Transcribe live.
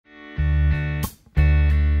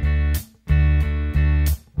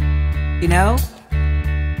You know,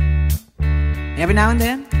 every now and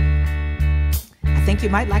then, I think you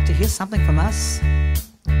might like to hear something from us.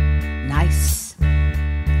 Nice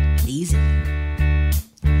and easy.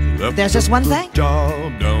 But there's just one thing.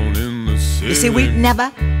 You see, we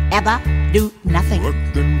never, ever do nothing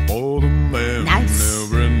nice,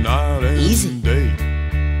 easy.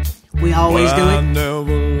 We always do it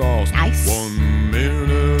nice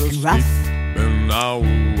and rough.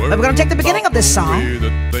 But we're going to take the beginning of this song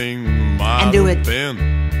and do it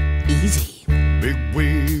easy.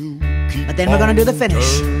 But then we're going to do the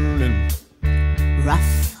finish rough.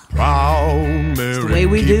 It's the way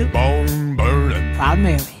we do Proud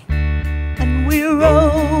Mary.